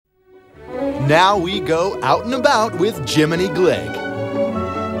Now we go out and about with Jiminy Glick.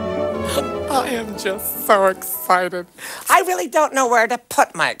 I am just so excited. I really don't know where to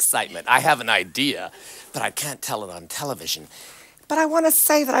put my excitement. I have an idea, but I can't tell it on television. But I want to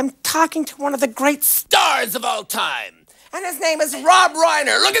say that I'm talking to one of the great stars of all time. And his name is Rob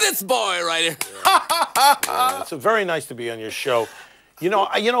Reiner. Look at this boy right here. It's very nice to be on your show.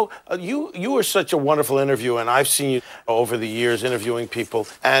 You were such a wonderful interviewer, and I've seen you over the years interviewing people,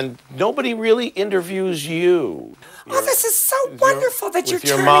 and nobody really interviews you. Oh, this is so wonderful that you're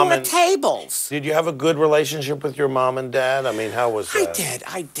turning the tables. Did you have a good relationship with your mom and dad? I mean, how was that?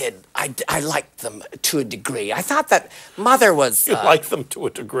 I did. I liked them to a degree. I thought that Mother was... You liked them to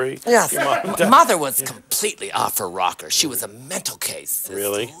a degree? Yes. Mother was completely off her rocker. She was a mental case.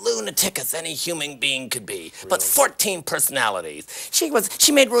 Really? As lunatic as any human being could be. Really? But 14 personalities.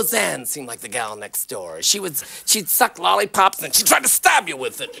 She made Roseanne seem like the gal next door. She'd suck lollipops and she tried to stab you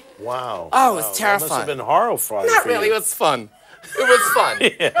with it. Wow. Oh, it was terrifying. That must have been horrifying. Not really. It was fun. It was fun.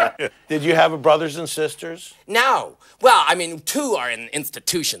 Yeah. Did you have brothers and sisters? No. Well, I mean, 2 are in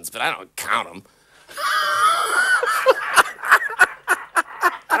institutions, but I don't count them.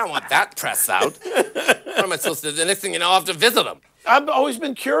 I don't want that press out. What am I supposed to do? The next thing you know, I'll have to visit them. I've always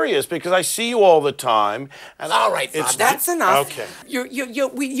been curious because I see you all the time. And all right, Bob, that's enough. Okay.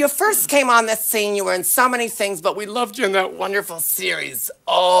 You first came on this scene. You were in so many things, but we loved you in that wonderful series,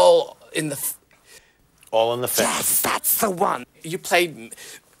 All in the Face. Yes, that's the one. You played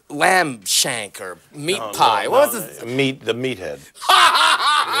lamb shank or meat pie. What was it? The meathead.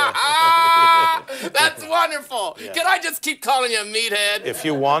 That's wonderful. Yeah. Can I just keep calling you meathead? If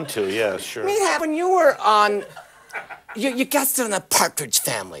you want to, yeah, sure. Meathead, when you were on, you guested on the Partridge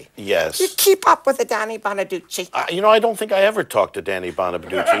Family. Yes. You keep up with the Danny Bonaducci. I don't think I ever talked to Danny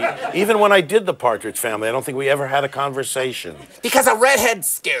Bonaducci. Even when I did the Partridge Family, I don't think we ever had a conversation. Because a redhead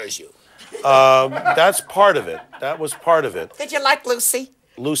scares you. That's part of it. That was part of it. Did you like Lucy?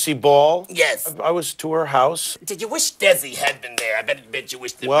 Lucy Ball? Yes. I was to her house. Did you wish Desi had been there? I bet you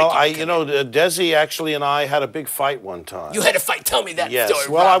wished that Well, Ricky Desi actually and I had a big fight one time. You had a fight? Tell me that story.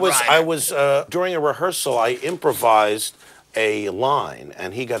 Well, Rob I was during a rehearsal, I improvised a line,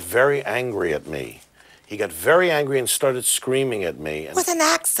 and he got very angry at me. He got very angry and started screaming at me. With an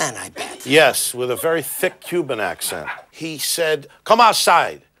accent, I bet. Yes, with a very thick Cuban accent. He said, "Come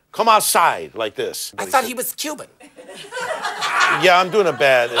outside. Come outside," like this. I thought he was Cuban. Yeah, I'm doing a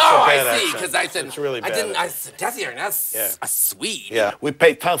bad accent. I see, because I said... It's really bad. I said, Desi, that's a Swede. Yeah, we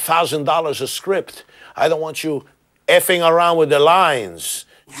paid $10,000 a script. I don't want you effing around with the lines.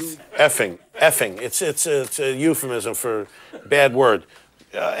 Effing. It's a euphemism for bad word.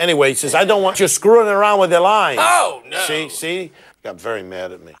 Anyway, he says, I don't want you screwing around with the lines. Oh, no. See? Got very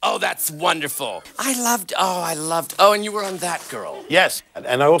mad at me. Oh, that's wonderful. I loved, and you were on That Girl. Yes,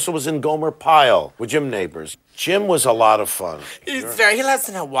 and I also was in Gomer Pyle with Jim Neighbors. Jim was a lot of fun. He lives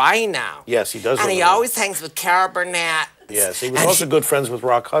in Hawaii now. Yes, he does. And he always hangs with Carol Burnett. Yes, he was also good friends with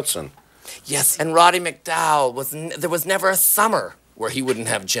Rock Hudson. Yes, and Roddy McDowell, there was never a summer where he wouldn't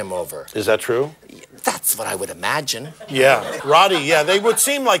have Jim over. Is that true? That's what I would imagine. Yeah, Roddy, they would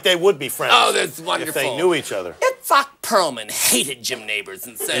seem like they would be friends. Oh, that's wonderful. If they knew each other. Itzhak Perlman hated Jim Neighbors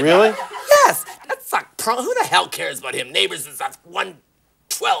and said... Really? Yes, Itzhak Perlman. Who the hell cares about him? Neighbors is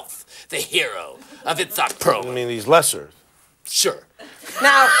 1/12 the hero of Itzhak Perlman. I mean, he's lesser. Sure.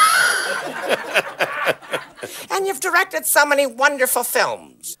 Now... and you've directed so many wonderful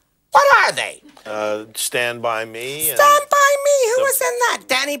films. What are they? Stand By Me. Stand By Me? Who was in that?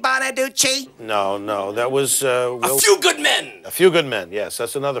 Danny Bonaducci? No. That was... A Few Good Men. A Few Good Men, yes.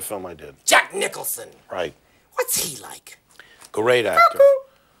 That's another film I did. Jack Nicholson. Right. What's he like? Great actor.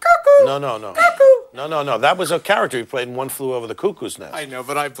 Cuckoo. No. Cuckoo. No. That was a character he played in One Flew Over the Cuckoo's Nest. I know,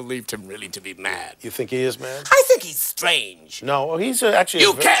 but I believed him really to be mad. You think he is mad? I think he's strange. No, well, he's actually...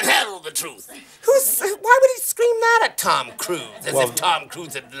 You can't handle the truth. Why would he scream that at Tom Cruise, as if Tom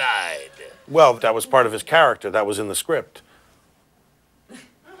Cruise had lied? Well, that was part of his character. That was in the script.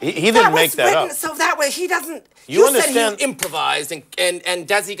 He didn't make that up. So that way he doesn't... You said he improvised and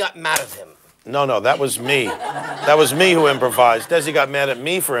Desi got mad at him. No, that was me. That was me who improvised. Desi got mad at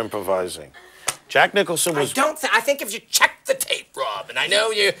me for improvising. Jack Nicholson was... I think if you check the tape, Rob, and I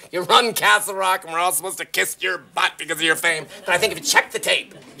know you run Castle Rock and we're all supposed to kiss your butt because of your fame, but I think if you check the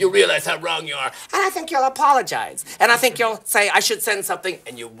tape, you'll realize how wrong you are. And I think you'll apologize. And I think you'll say, I should send something,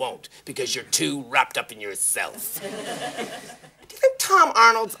 and you won't, because you're too wrapped up in yourself. Do you think Tom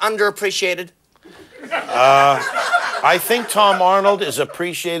Arnold's underappreciated? I think Tom Arnold is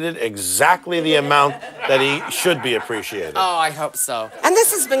appreciated exactly the amount that he should be appreciated. Oh, I hope so. And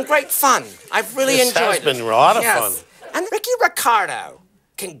this has been great fun. I've really enjoyed it. This has been a lot of fun. And Ricky Ricardo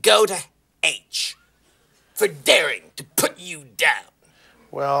can go to H for daring to put you down.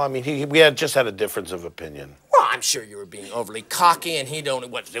 Well, I mean, we had just had a difference of opinion. Well, I'm sure you were being overly cocky, and he don't.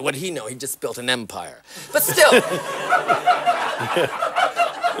 What did he know? He just built an empire. But still,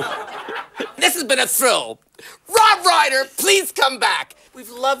 this has been a thrill. Rob Reiner, please come back. We'd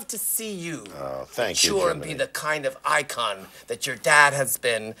love to see you. Oh, thank you, Mature and Jiminy. be the kind of icon that your dad has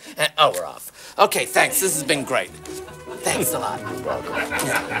been. And, oh, we're off. Okay, thanks. This has been great. Thanks a lot. You're welcome.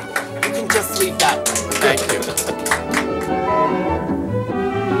 You can just leave that way. Thank you.